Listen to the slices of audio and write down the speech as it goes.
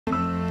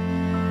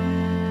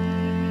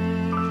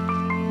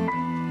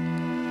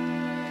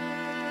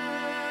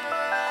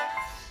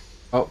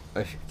Oh,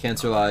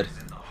 Cancer lied.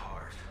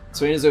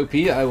 Swain is OP,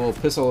 I will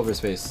piss all over his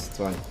face. It's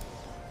fine.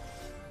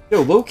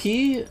 Yo, low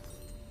key.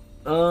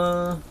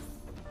 Low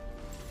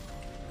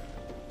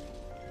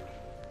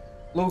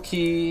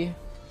key.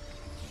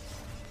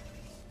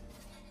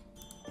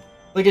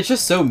 Like, it's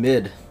just so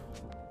mid.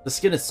 The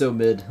skin is so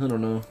mid. I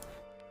don't know.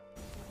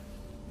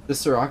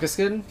 This Soraka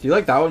skin? Do you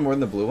like that one more than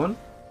the blue one?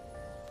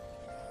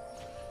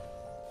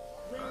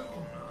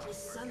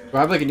 Do I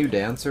have like a new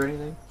dance or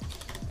anything?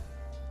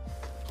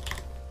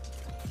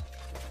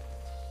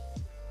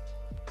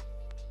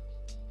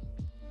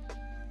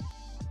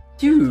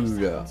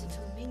 Dude!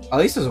 At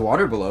least there's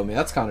water below me.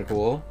 That's kind of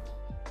cool.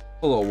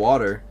 A little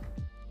water.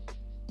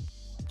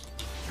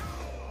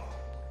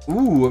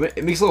 Ooh,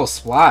 it makes a little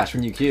splash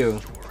when you Q.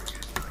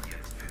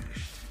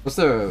 What's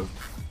the... Oh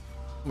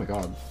my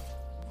god.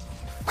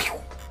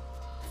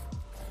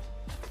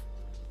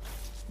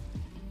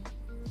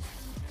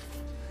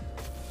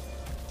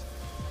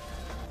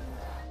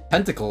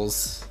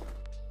 Tentacles.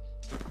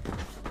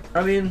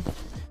 I mean,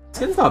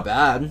 skin's not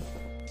bad.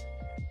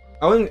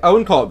 I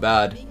wouldn't call it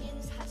bad.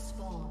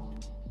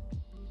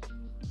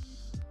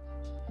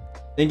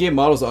 In-game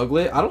model's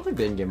ugly? I don't think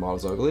the in-game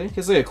model's ugly. He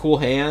has like a cool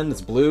hand, it's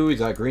blue, he's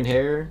got green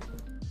hair.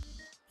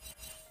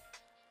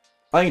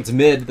 I think it's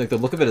mid, like the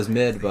look of it is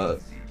mid,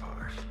 but...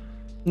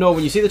 No,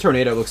 when you see the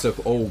tornado it looks so...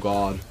 Oh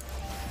god.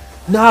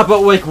 Nah,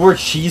 but like we're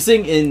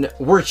cheesing in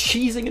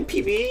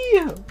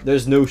PvE!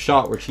 There's no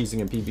shot we're cheesing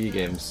in PvE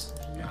games.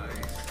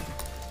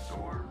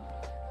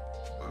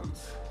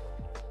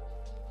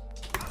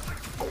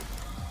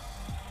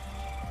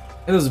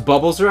 And those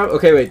bubbles around?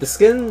 Okay, wait, the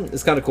skin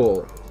is kinda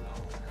cool.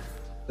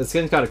 The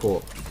skin's kinda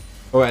cool.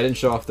 Oh wait, I didn't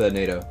show off the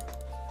NATO.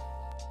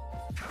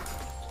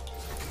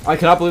 I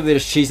cannot believe they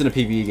just cheesed in a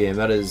PvE game.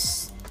 That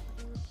is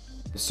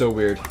so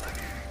weird.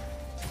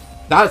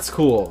 That's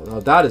cool. No,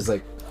 that is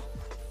like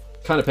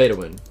kind of pay to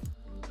win.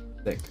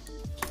 I think.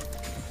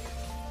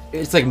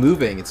 It's like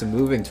moving. It's a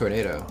moving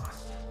tornado.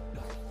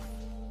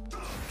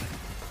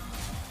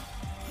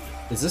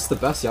 Is this the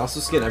best Yasuo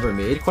skin ever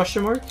made?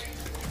 Question mark.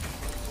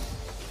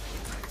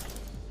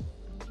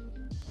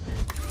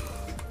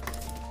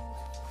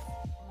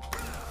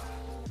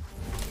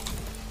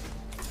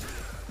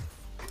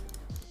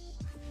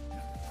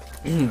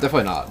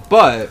 Definitely not,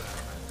 but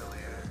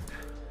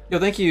yo,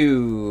 thank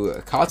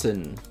you,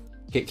 Cotton,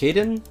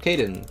 Caden, thank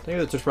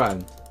you for the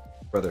Prime,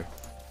 brother.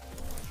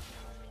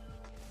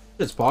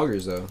 It's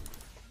poggers though.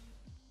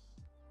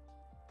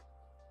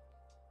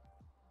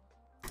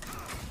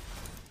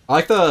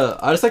 I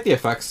just like the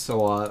effects a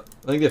lot.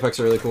 I think the effects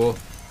are really cool.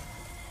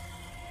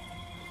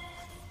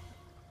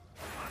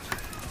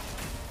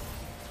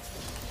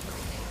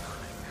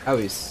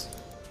 Owies.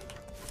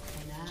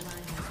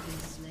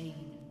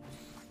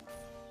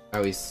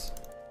 Owies.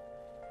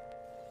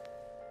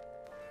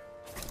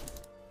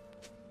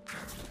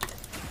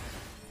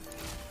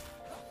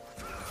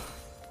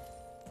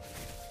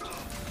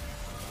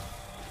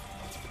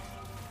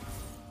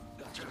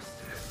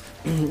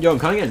 Yo, I'm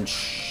kind of getting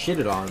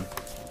shitted on.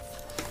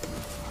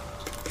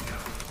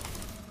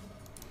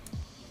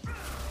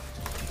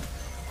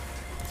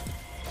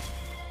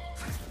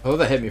 Oh,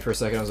 that hit me for a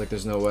second. I was like,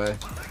 there's no way.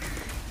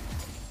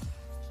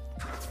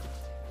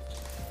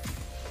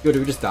 Yo, do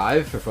we just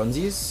dive for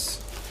funsies?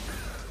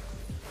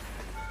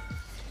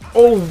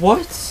 Oh,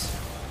 what?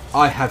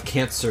 I have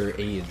cancer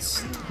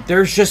AIDS.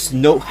 There's just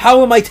no...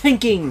 How am I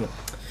tanking?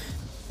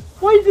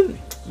 Why didn't...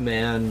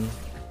 Man.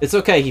 It's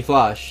okay, he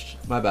flashed.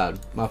 My bad.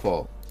 My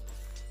fault.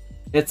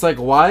 It's like,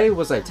 why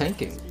was I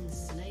tanking?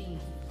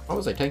 Why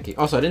was I tanking?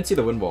 Also, I didn't see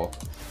the wind wall.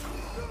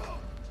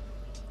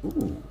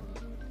 Ooh.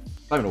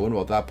 Not even a wind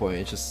wall at that point.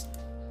 It's just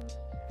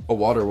a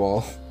water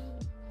wall.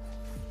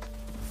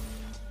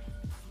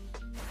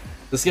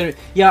 This game...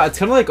 Yeah, it's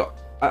kind of like...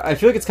 I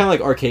feel like it's kind of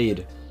like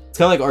arcade. It's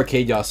kind of like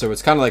arcade Yasuo.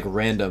 It's kind of like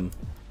random.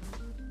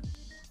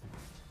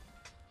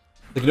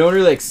 Like no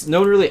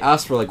one really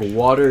asked for like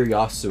water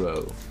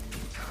Yasuo,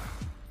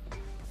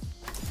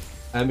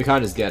 and we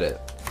kind of just get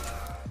it.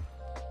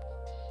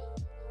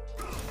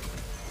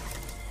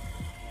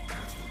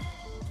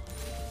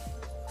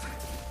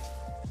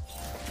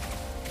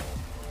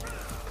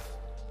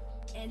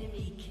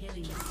 Enemy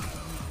killing.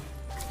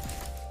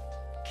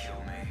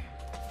 Kill me.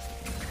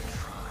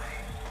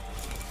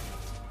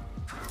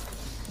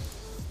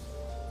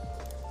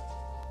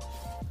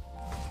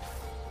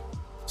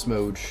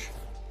 Smooge.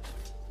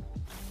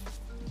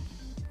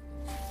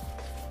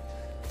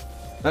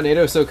 That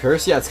NATO is so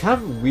cursed. Yeah, it's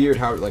kind of weird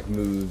how it like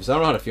moves. I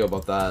don't know how to feel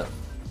about that.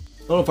 I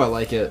don't know if I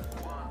like it,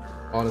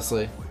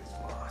 honestly.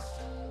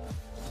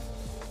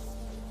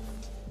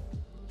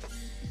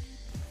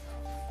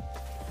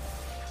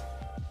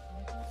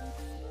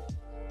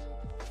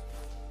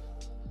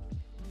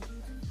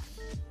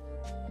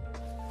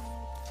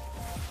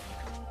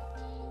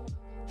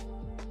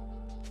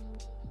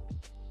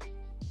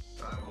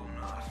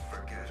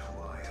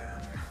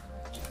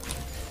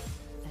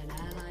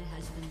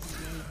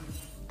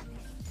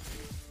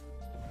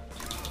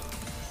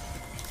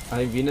 I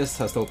think Venus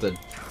has tilted.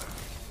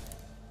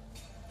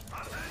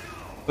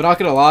 But But not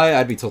gonna lie,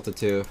 I'd be tilted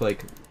too if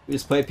like we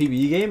just play a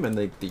PvE game and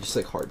they just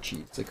like hard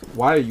cheat. It's like,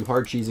 why are you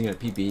hard cheesing a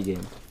PvE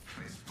game?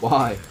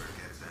 Why?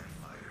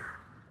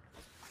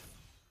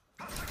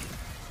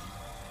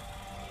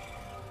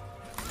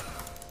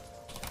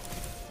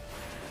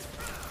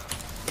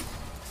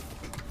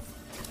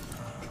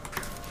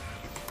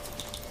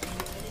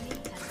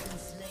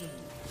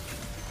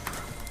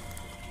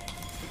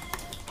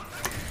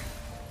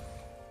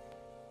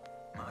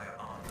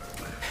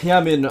 Yeah,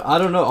 I mean, I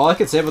don't know. All I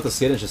can say about the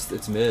skin is just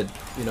it's mid,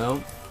 you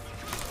know?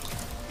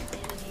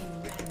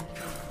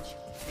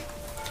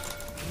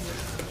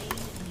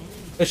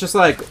 It's just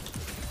like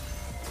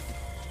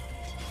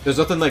there's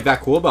nothing like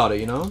that cool about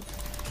it, you know?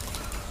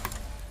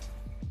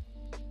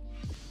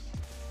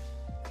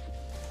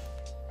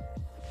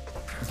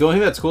 The only thing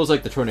that's cool is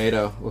like the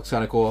tornado. Looks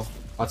kind of cool.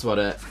 That's about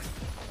it.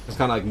 It's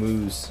kind of like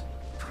moves.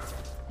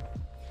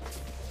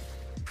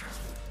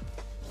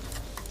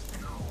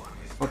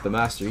 What the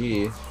Master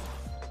E?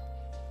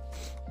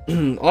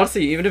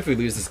 Honestly, even if we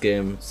lose this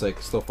game, it's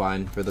like still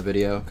fine for the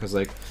video, because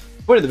like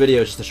the point of the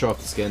video is just to show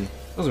off the skin.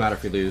 It doesn't matter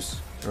if we lose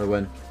or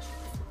win.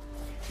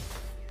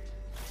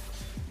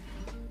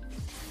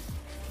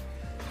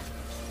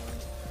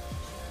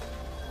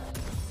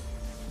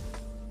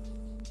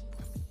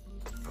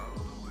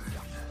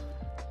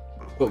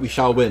 But we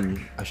shall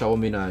win. I shall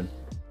 1v9.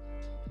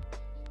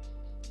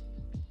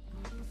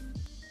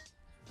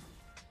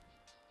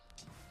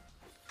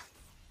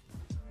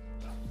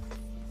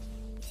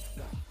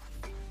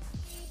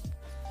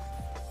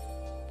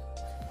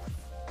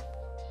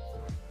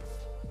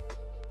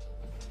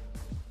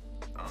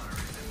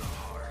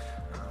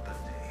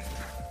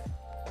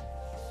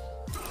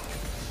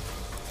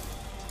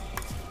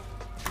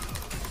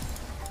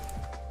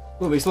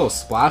 Ooh, it makes it a little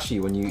splashy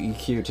when you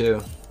EQ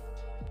too.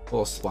 A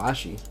little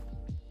splashy.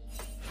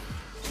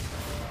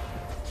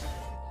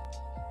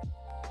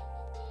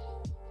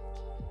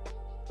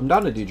 I'm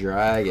down to do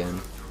dragon.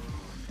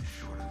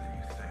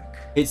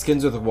 Hate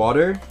skins with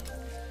water.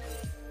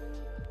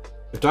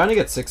 If Diana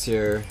gets 6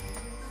 here,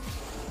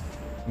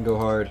 I can go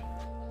hard.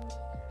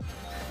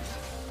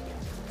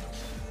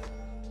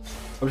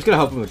 I'm just gonna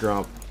help him with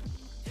Gromp.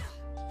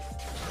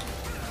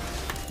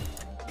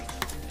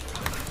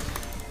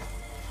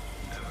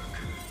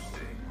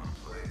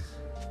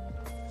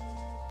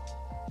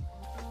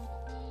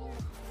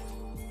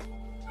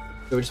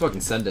 So we just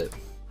fucking send it.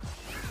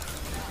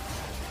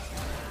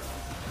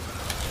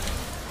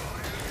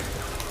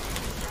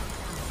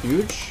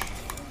 Huge?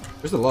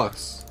 Where's the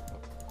Lux?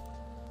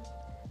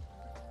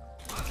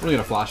 I'm only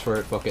gonna flash for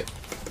it, fuck it.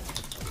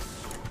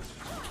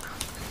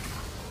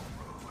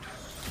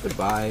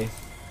 Goodbye.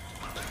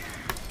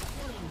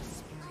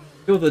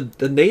 Yo,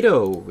 the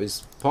NATO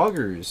is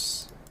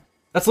poggers.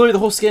 That's literally the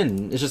whole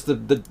skin. It's just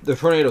the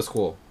tornado's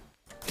cool.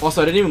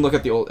 Also, I didn't even look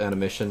at the old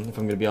animation, if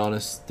I'm gonna be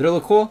honest. Did it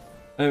look cool?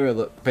 I didn't really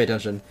look, pay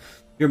attention.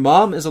 Your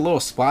mom is a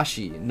little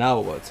splashy. Now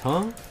what,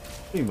 huh?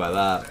 What do you mean by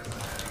that?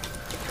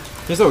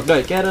 Here's the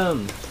Ignite, get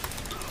him!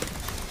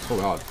 Oh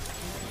god.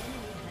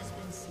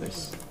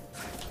 Nice.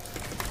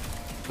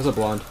 What's up,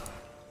 blonde?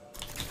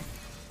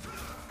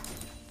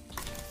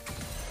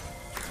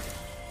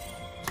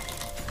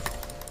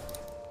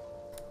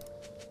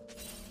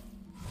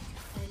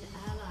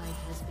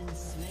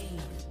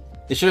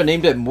 They should have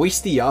named it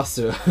Moisty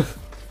Yasuo.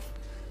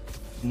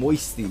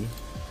 Moisty.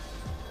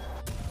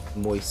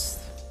 Moist.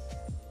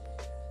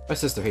 My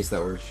sister hates that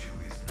word.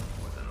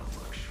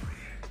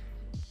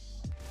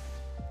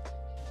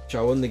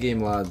 Shall win the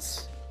game,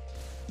 lads.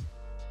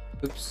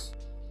 Oops.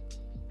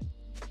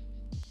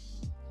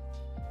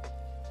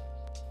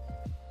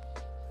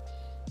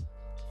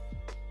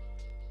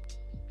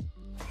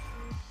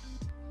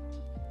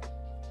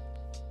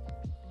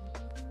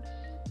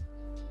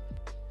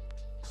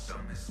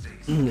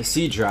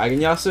 See Dragon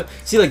Yasuo?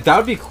 See, like, that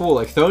would be cool,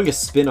 like, throwing a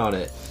spin on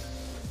it.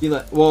 Be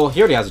like, well,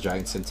 he already has a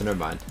dragon skin, so never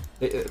mind.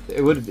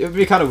 It would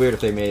be kind of weird if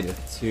they made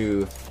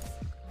 2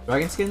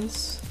 dragon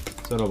skins.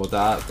 So I don't know about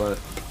that, but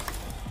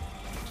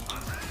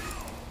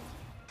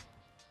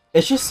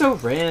it's just so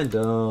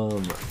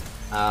random.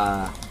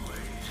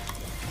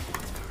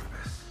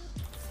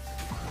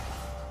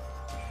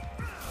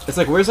 It's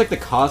like, where's like the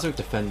Cosmic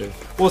Defender?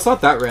 Well, it's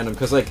not that random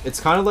because like it's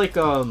kind of like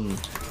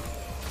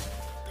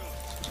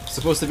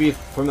supposed to be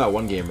from that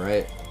one game,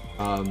 right?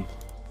 The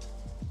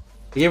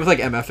game with like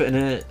MF in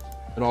it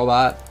and all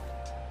that.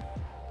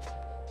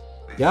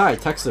 Yeah, I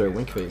texted her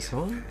wink face,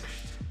 huh?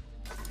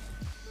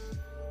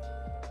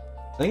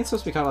 I think it's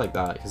supposed to be kind of like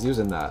that because he was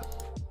in that.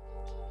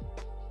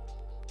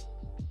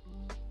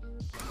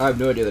 I have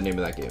no idea the name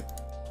of that game.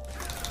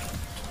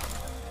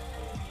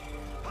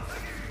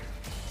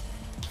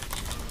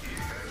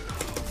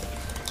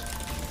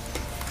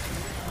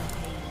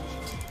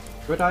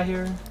 Do I die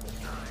here?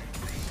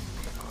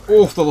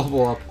 Oh, the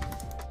level up.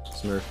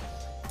 Smurf.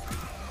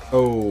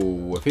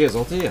 Oh, if he has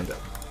ulti, I'm dead.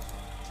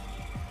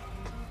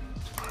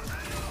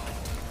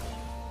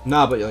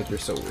 Nah, but like you're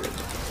so weird.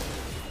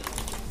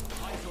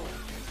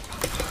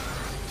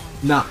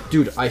 Nah,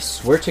 dude, I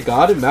swear to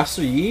God,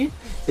 Master Yi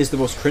is the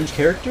most cringe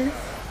character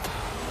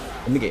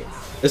in the game.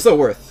 It's still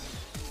worth.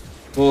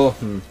 Well,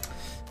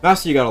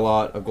 Master, you got a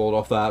lot of gold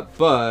off that,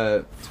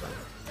 but it's fine.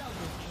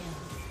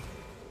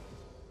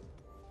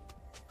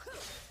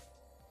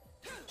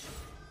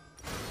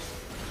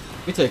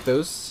 We take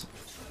those.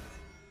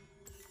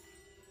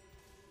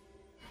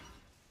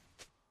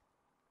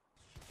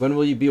 When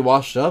will you be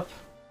washed up?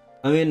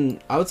 I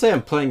mean, I would say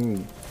I'm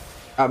playing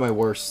at my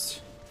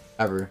worst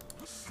ever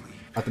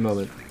at the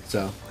moment,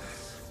 so.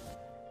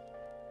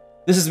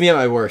 This is me at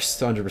my worst,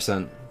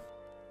 100%.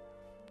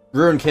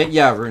 Ruin King?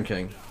 Yeah, Ruin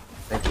King.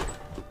 Thank you.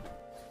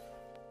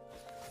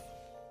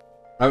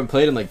 I haven't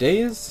played in like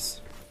days,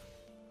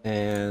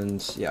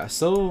 and yeah, I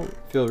still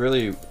feel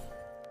really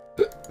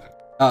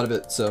out of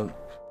it, so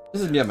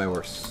this is me at my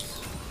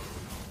worst.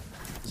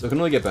 So it can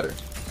only get better.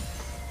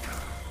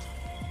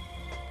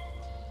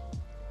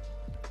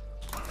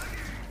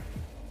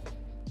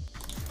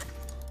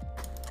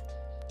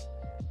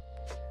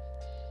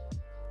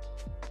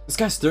 This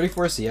guy's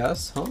 34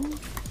 CS, huh?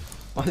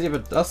 Why does he have a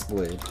Dust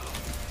Blade?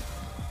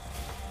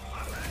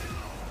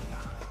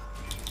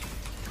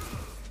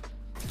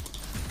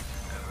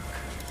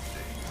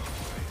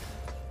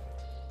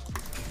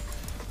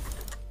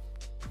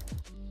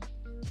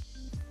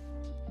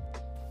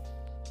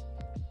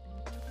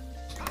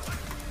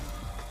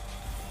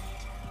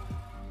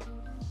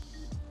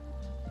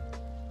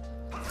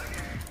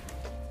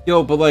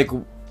 Yo, but like,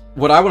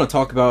 what I want to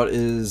talk about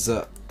is,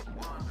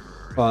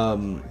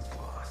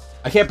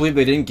 I can't believe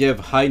they didn't give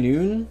High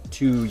Noon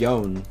to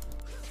Yone.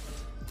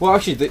 Well,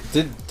 actually,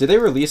 did they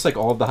release like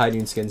all of the High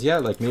Noon skins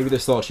yet? Like, maybe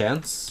there's still a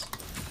chance?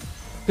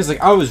 Because like,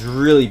 I was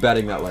really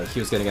betting that like he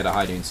was gonna get a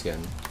High Noon skin.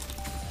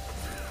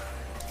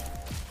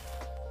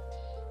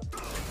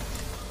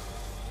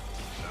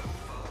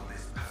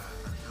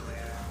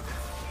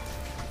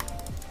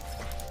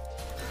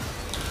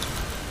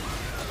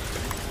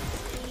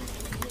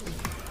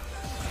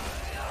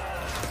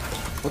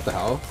 What the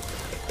hell?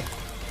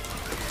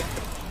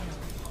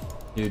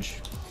 Huge.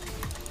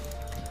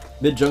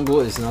 Mid jungle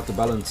is not the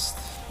balanced.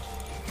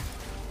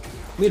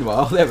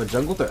 Meanwhile, they have a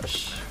jungle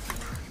thresh.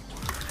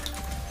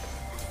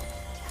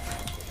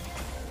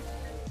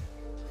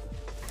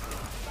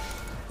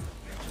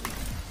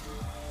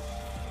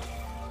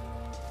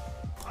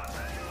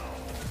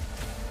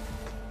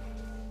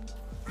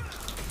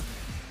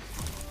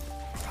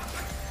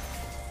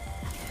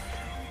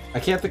 I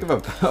can't think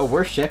of a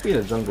worse champion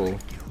in jungle.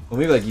 Well,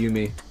 maybe like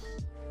Yumi.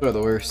 They're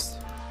the worst.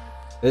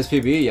 This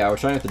PB, yeah, we're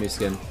trying out the new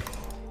skin.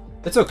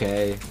 It's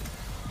okay.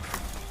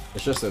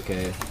 It's just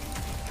okay.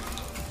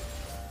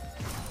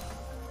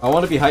 I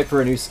want to be hyped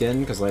for a new skin,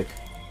 because like...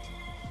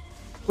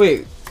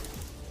 Wait,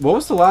 what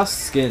was the last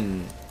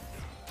skin?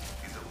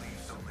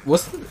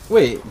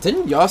 Wait,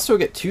 didn't Yasuo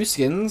get 2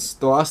 skins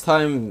the last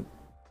time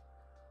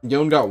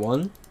Yone got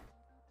 1?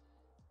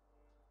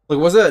 Like,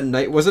 was it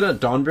a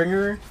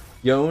Dawnbringer,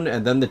 Yone,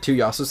 and then the 2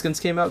 Yasuo skins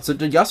came out? So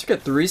did Yasuo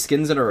get 3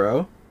 skins in a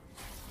row?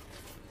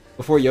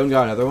 Before Yone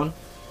got another one?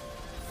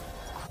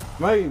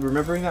 Am I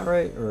remembering that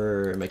right?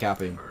 Or am I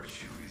capping?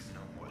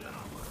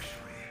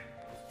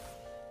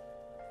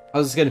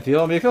 How's this gonna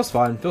feel? I mean, it feels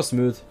fine. It feels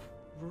smooth.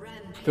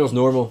 It feels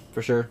normal,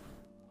 for sure.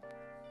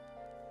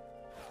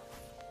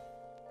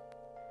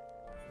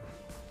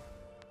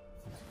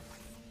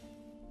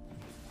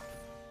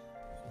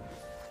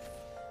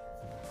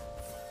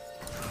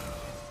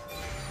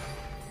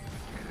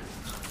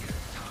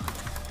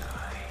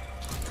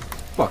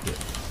 Fuck it.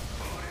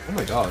 Oh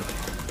my god.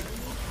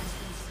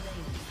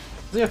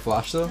 Does he have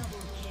flash though?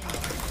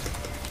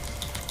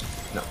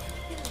 No.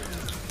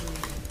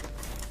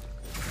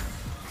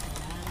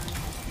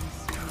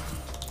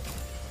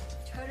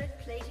 Turret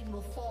plating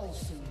will fall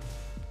soon.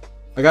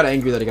 I got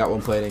angry that he got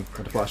 1 plating.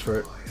 Had to flash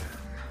for it.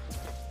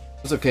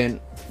 It's okay.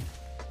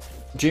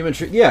 Dream and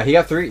Tree. Yeah, he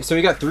got 3. So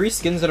he got 3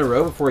 skins in a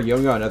row before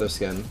Yone got another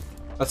skin.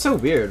 That's so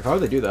weird. How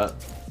would they do that?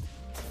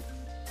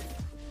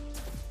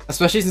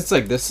 Especially since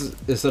like this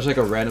is such like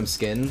a random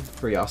skin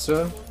for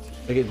Yasuo.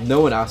 Like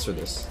no one asked for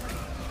this.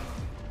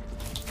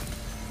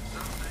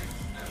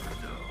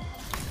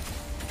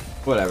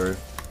 Whatever.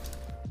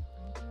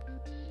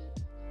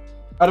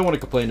 I don't want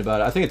to complain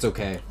about it. I think it's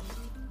okay.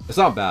 It's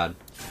not bad.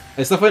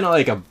 It's definitely not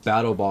like a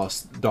battle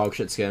boss dog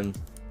shit skin.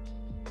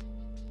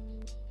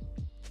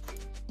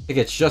 I think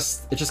it's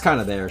just kind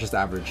of there, just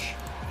average.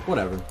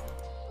 Whatever.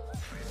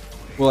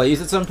 Will I use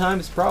it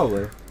sometimes?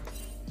 Probably.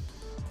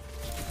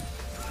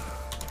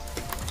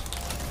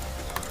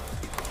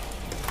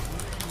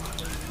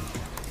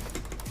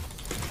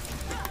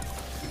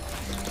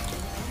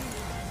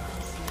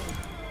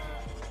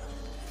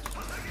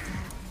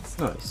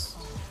 Nice.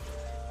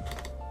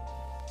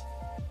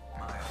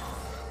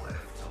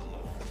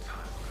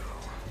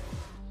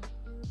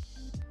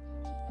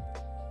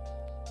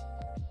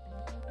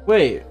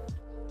 Wait,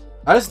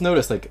 I just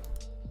noticed like,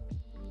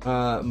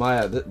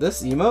 Maya,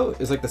 this emote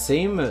is like the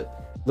same,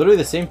 literally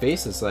the same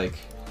face as like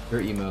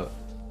your emote,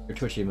 your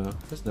Twitch emote.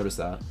 Just noticed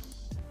that.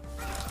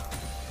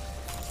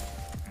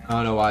 I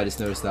don't know why I just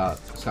noticed that.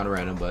 It's kind of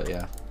random, but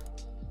yeah.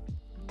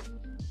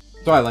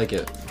 So I like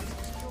it.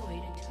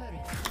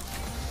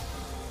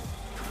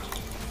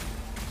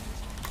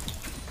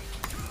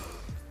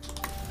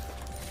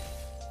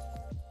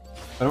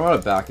 I don't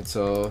want to back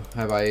until I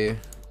have IE.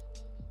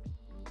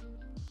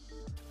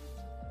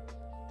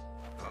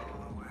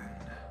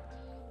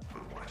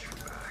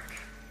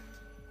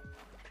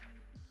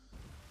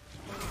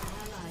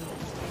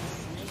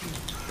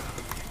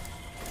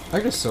 I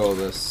can just solo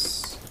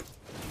this.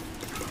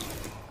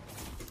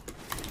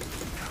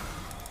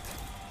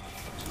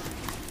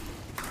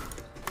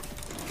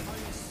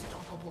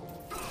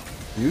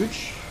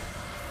 Huge?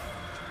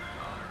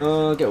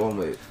 Get one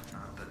wave.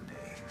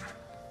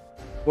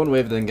 One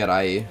wave, then get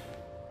IE.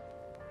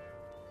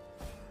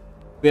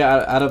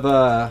 Yeah, out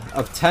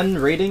of 10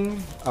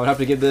 rating, I would have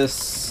to give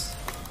this.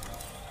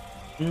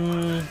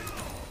 It's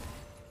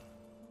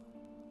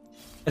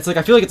like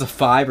I feel like it's a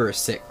 5 or a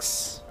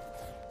 6.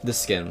 This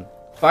skin,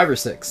 5 or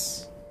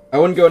 6. I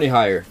wouldn't go any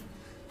higher.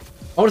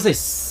 I want to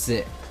say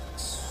 6.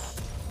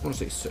 I want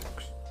to say 6.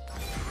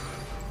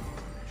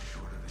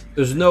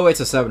 There's no way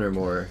it's a 7 or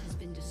more.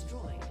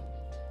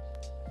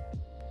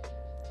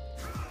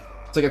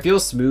 It's like it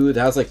feels smooth. It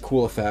has like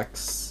cool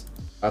effects.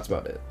 That's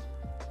about it.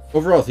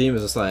 Overall theme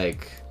is just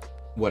like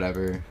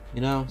whatever,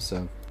 you know.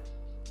 So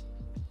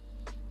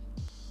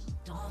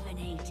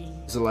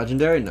is it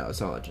legendary? No, it's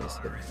not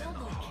legendary.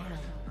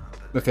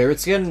 My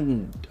favorite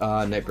skin,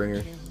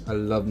 Nightbringer. I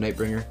love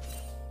Nightbringer.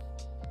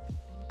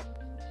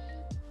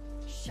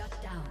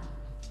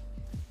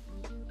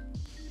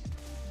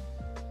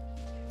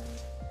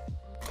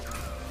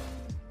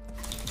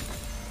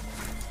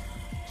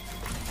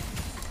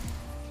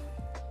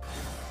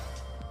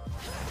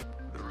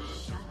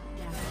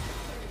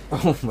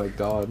 Oh my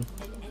god. An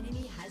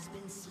enemy has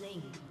been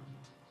slain.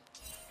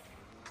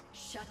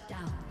 Shut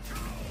down.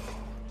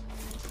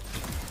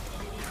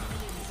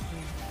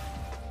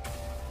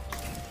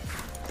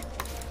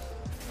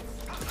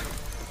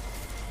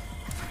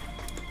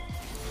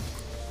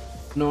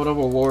 No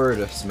double ward,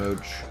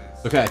 Smooge.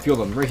 Okay, I feel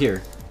them right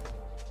here.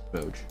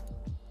 Smooge.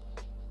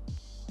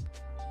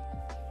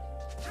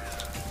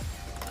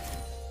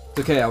 It's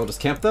okay, I will just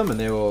camp them and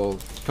they will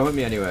come at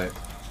me anyway.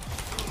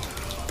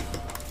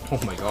 Oh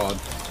my god.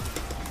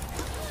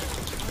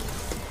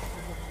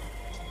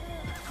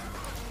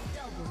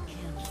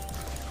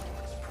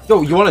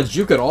 Yo, you want to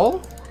juke at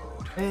all?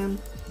 Man,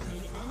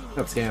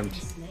 got scammed.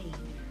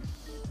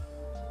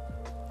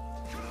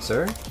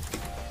 Sir?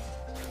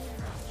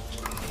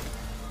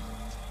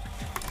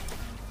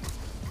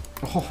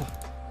 Oh.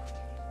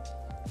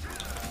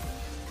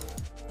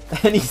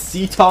 Any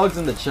sea dogs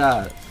in the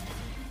chat?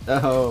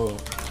 Oh.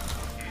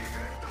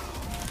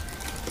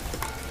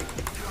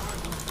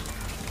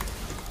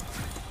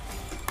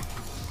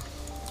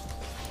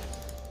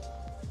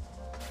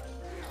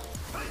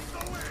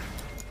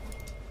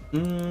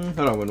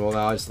 I don't win well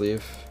now, I just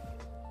leave.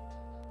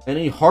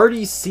 Any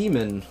hardy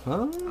seamen,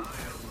 huh?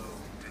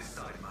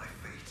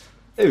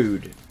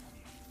 Dude.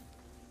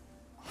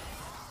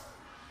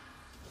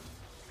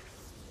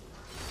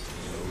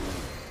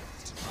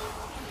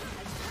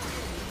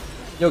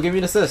 Yo, give me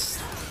an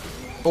assist.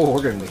 Oh,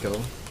 we're getting the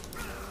kill.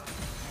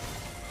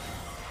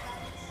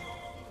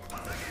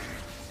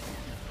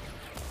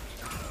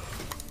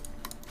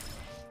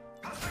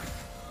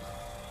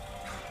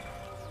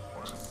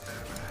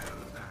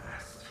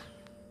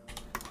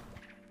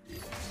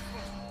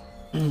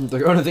 They're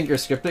going to think you're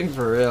scripting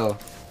for real.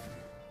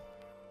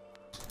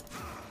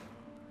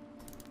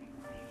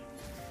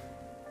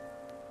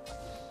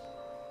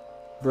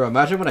 Bro,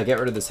 imagine when I get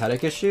rid of this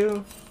headache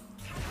issue.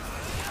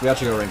 We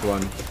actually go rank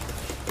 1.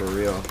 For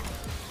real.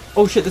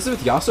 Oh shit, this is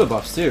with Yasuo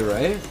buffs too,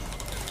 right?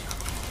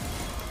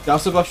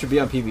 Yasuo buff should be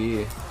on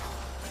PvE.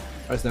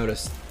 I just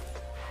noticed.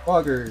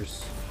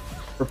 Loggers.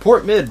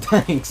 Report mid,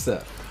 thanks.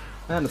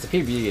 Man, it's a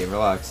PvE game,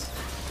 relax.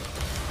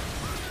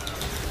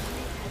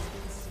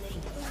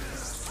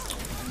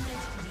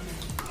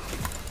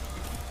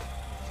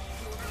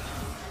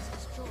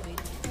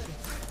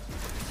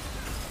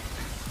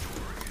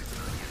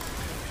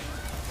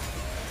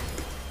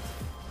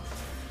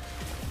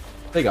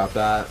 They got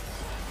that.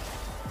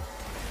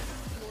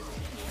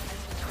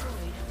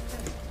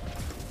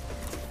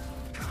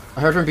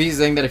 I heard from B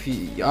saying that if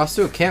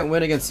Yasuo can't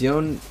win against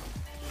Yone,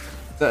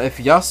 if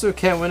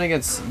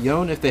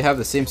they have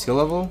the same skill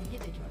level.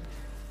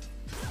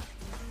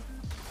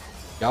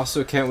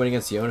 Yasuo can't win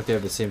against Yone if they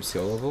have the same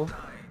skill level.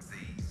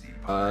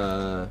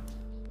 I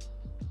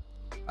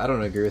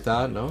don't agree with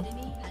that, no.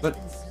 But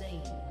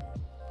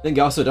I think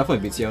Yasuo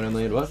definitely beats Yone in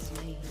lane, what?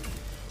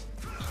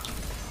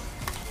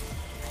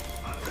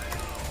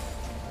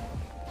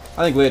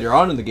 I think later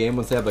on in the game,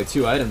 once they have like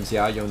 2 items,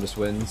 yeah, Yone just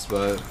wins,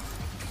 but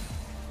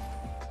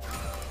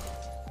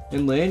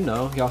in lane,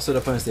 no, Yasuo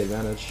definitely has the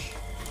advantage.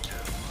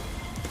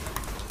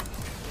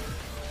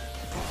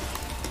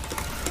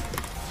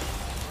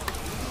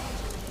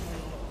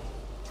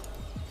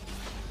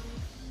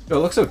 Yo,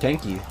 it looks so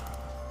tanky.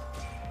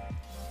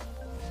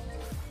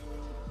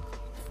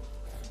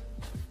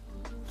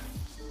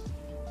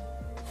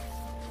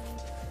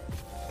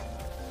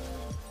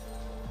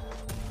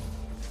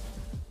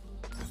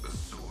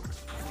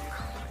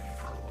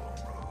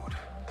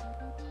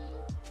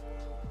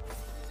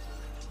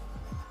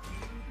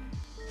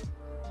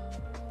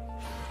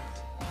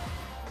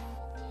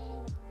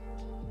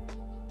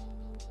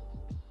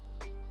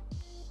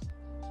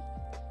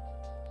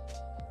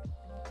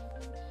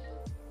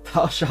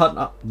 Thou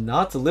shalt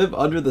not live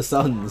under the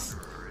suns.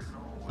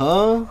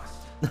 Huh?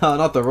 No,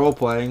 not the role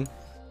playing.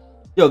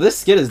 Yo, this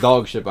skin is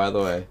dog shit, by the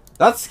way.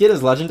 That skin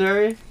is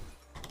legendary.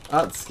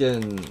 That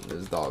skin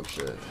is dog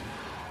shit.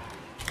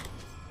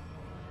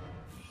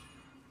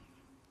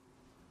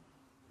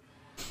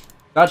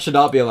 That should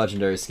not be a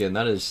legendary skin.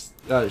 That is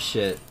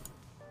shit.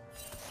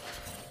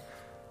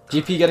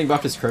 GP getting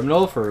buffed is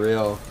criminal? For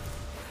real.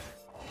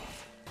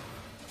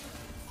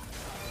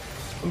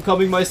 I'm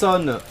coming, my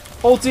son.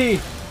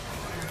 Ulti!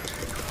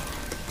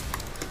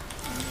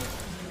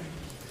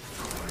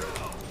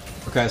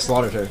 Okay, I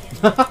slaughtered her.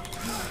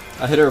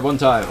 I hit her one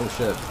time. Oh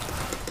shit.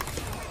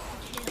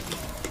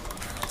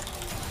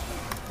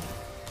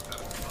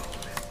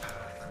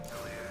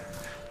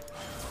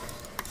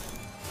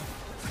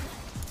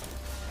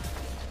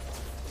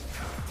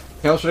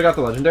 Kel should have got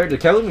the legendary. Did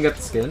Kel even get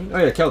the skin? Oh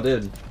yeah, Kel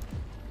did.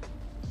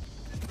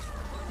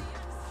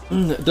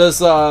 Does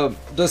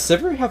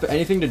Sivir have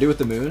anything to do with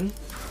the moon?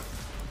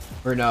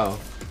 Or no?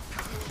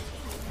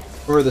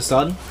 Or the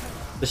sun?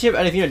 Does she have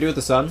anything to do with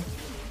the sun?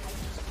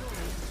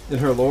 In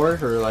her lore?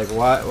 Or like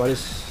why'd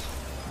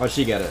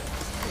she get it?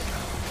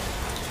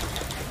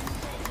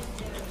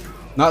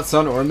 Not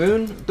sun or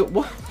moon?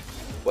 What?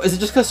 Is it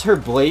just because her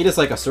blade is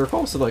like a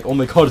circle? So like, oh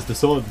my god, it's the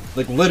sun.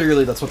 Like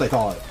literally that's what they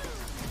thought.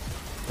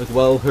 Like,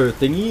 well, her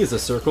thingy is a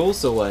circle,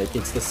 so like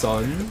it's the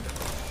sun.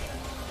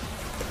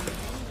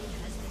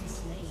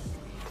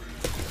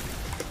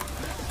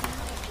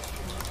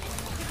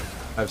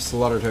 I've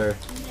slaughtered her.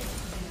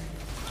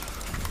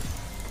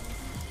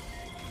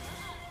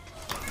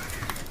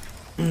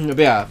 But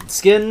yeah,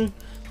 skin,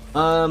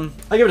 I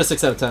give it a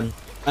 6 out of 10.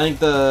 I think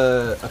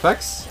the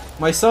effects,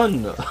 my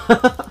son. I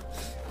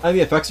think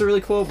the effects are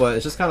really cool, but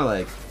it's just kind of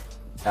like,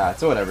 yeah,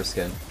 it's a whatever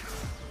skin.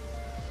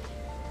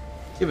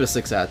 Give it a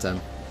 6 out of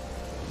 10.